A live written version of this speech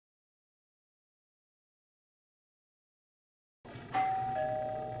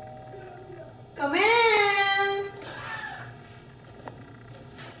Come in.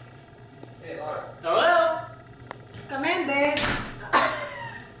 Hey, Laura. Hello? Come in, babe.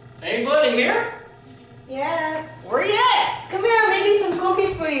 Anybody here? Yes. Where you at? Come here, I'm making some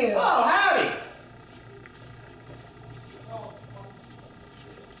cookies for you. Oh, howdy.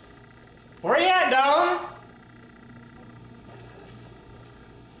 Where you at, darling?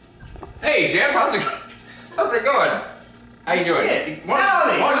 Hey, Jeff, how's it going? How you doing? Shit. Why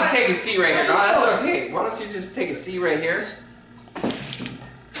don't you Howdy. take a seat right here? No, How you that's doing? okay. Why don't you just take a seat right here?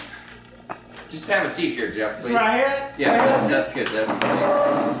 Just have a seat here, Jeff, It's please. right here? Yeah, that's good. That'd be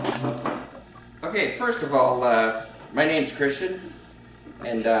great. Okay, first of all, my name's Christian,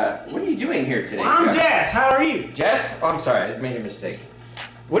 and what are you doing here today, Well, I'm Jeff? Jess. How are you? Jess? Oh, I'm sorry, I made a mistake.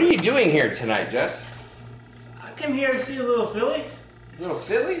 What are you doing here tonight, Jess? I came here to see a little filly. Little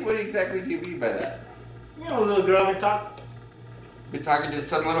Philly? What exactly do you mean by that? You know, a little girl we talk. Been talking to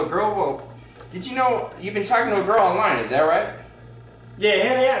some little girl? Well, did you know you've been talking to a girl online, is that right?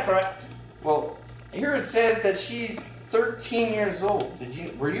 Yeah, that's right. Well, here it says that she's 13 years old.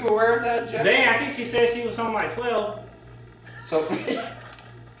 Were you aware of that, Jeff? Dang, I think she said she was something like 12. So,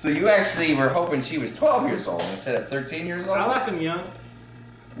 so you actually were hoping she was 12 years old instead of 13 years old? I like them young.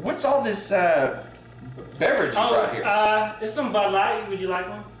 What's all this beverage you brought here? It's some Bud Light. Would you like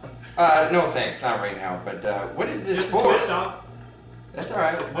one? No thanks, not right now. But what is this Just a for? twist off. That's all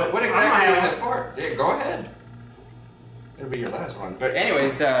right. What I exactly might is it for? Yeah, go ahead. It'll be your last one. But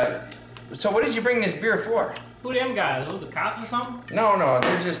anyways, so what did you bring this beer for? Who them guys? Those the cops or something? No,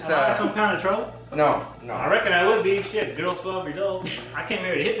 they're just Am I some kind of trouble? no. I reckon I would be. Shit, girl's 12 years old. I came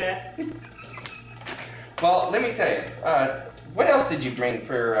here to hit that. Well, let me tell you. What else did you bring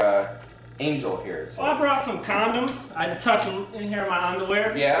for Angel here? Well, I brought some condoms. I tucked them in here in my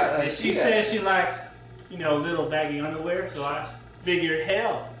underwear. Yeah, I And see she that. says she likes, little baggy underwear. So I figured,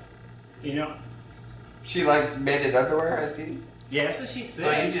 hell, She likes mated underwear, I see. Yeah, that's what she said.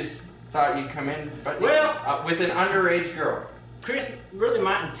 So you just thought you'd come in, but Well- with an underage girl. Chris, really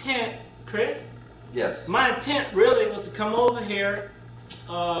my intent, Yes. my intent really was to come over here,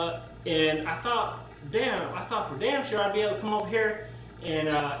 and I thought for damn sure I'd be able to come over here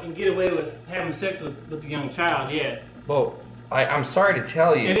and get away with having sex with the young child. Yeah, Well, I'm sorry to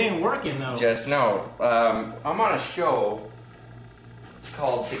tell you. it ain't working though. Just no. I'm on a show. It's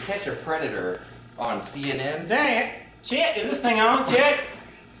called To Catch a Predator on CNN. Dang it, Chet, is this thing on, Chet?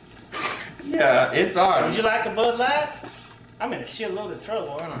 Yeah, it's on. Would you like a Bud Light? I'm in a shitload of trouble,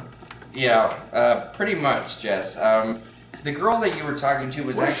 aren't I? Yeah, pretty much, Jess. The girl that you were talking to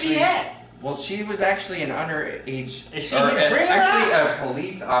was Where's actually. she at? Well, she was actually an underage. Is she or, bring her actually out? a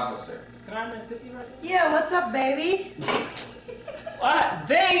police officer. Can I have a cookie right there? Yeah, what's up, baby? What?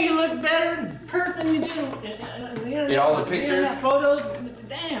 Dang, you look better in person than you do In all the pictures? internet photos.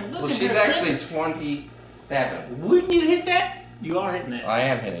 Damn, look Well, at she's her. actually 27. Wouldn't you hit that? You are hitting that. I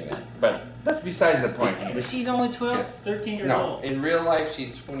am hitting it, but that's besides the point. But she's only 12, Yes. 13 years No, old. in real life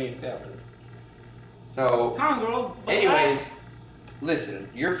she's 27. So, Come on, girl. anyways, listen,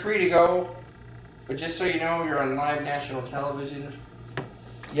 you're free to go, but just so you know, you're on live national television.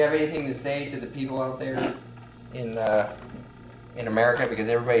 You have anything to say to the people out there in America? Because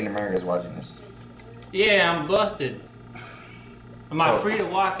everybody in America is watching this. Yeah, I'm busted. Am I So- free to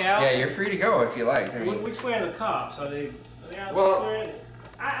walk out? Yeah, you're free to go if you like. I mean, Which way are the cops? Are they out Well, this way?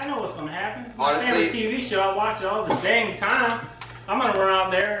 I know what's gonna happen. My honestly- favorite TV show. I watch it all the dang time. I'm gonna run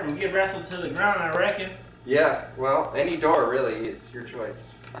out there and get wrestled to the ground, I reckon. yeah, well, any door really, it's your choice.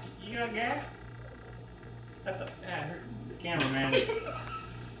 You got gas? I heard the cameraman.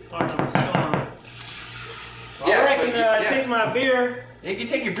 Talking on the storm. So Yeah, I so reckon you- yeah. take my beer, You can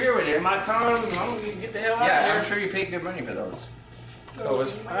take your beer with you. my condoms, and I'm gonna get the hell out Yeah, of I'm here. sure you paid good money for those. So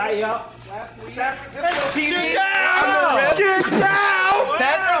it's All right, y'all. San Francisco PD. Get down! Under arrest. Get down!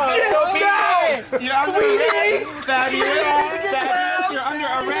 San Francisco Get down! PD. You're under arrest. Fabulous. Fabulous. You're under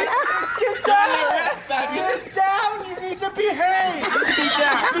arrest. Get You're under arrest, Fabulous. Get down! You need to behave! Be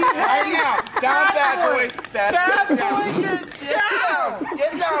down. Right now. Down, bad boy. Bad boy, get down!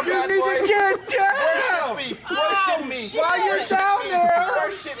 Get down, bad boy. You need to get down! Worship me. Worship me. While you're down there!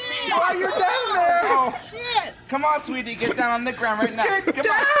 Worship me. While you're down there! Oh, shit. Come on, sweetie. Get down on the ground right now. Get Come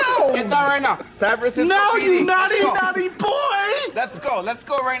down! On. Get down right now. San Francisco No, PD. you naughty, Let's go. naughty boy! Let's go. Let's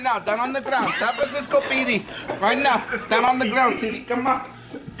go right now. Down on the ground. San Francisco PD. Right now. Down on the ground, sweetie. Come on.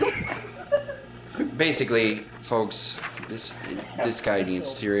 basically, folks, this guy needs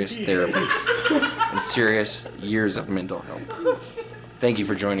serious therapy and serious years of mental health. Thank you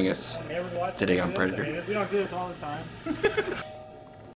for joining us today on Predator. We don't do this all the time.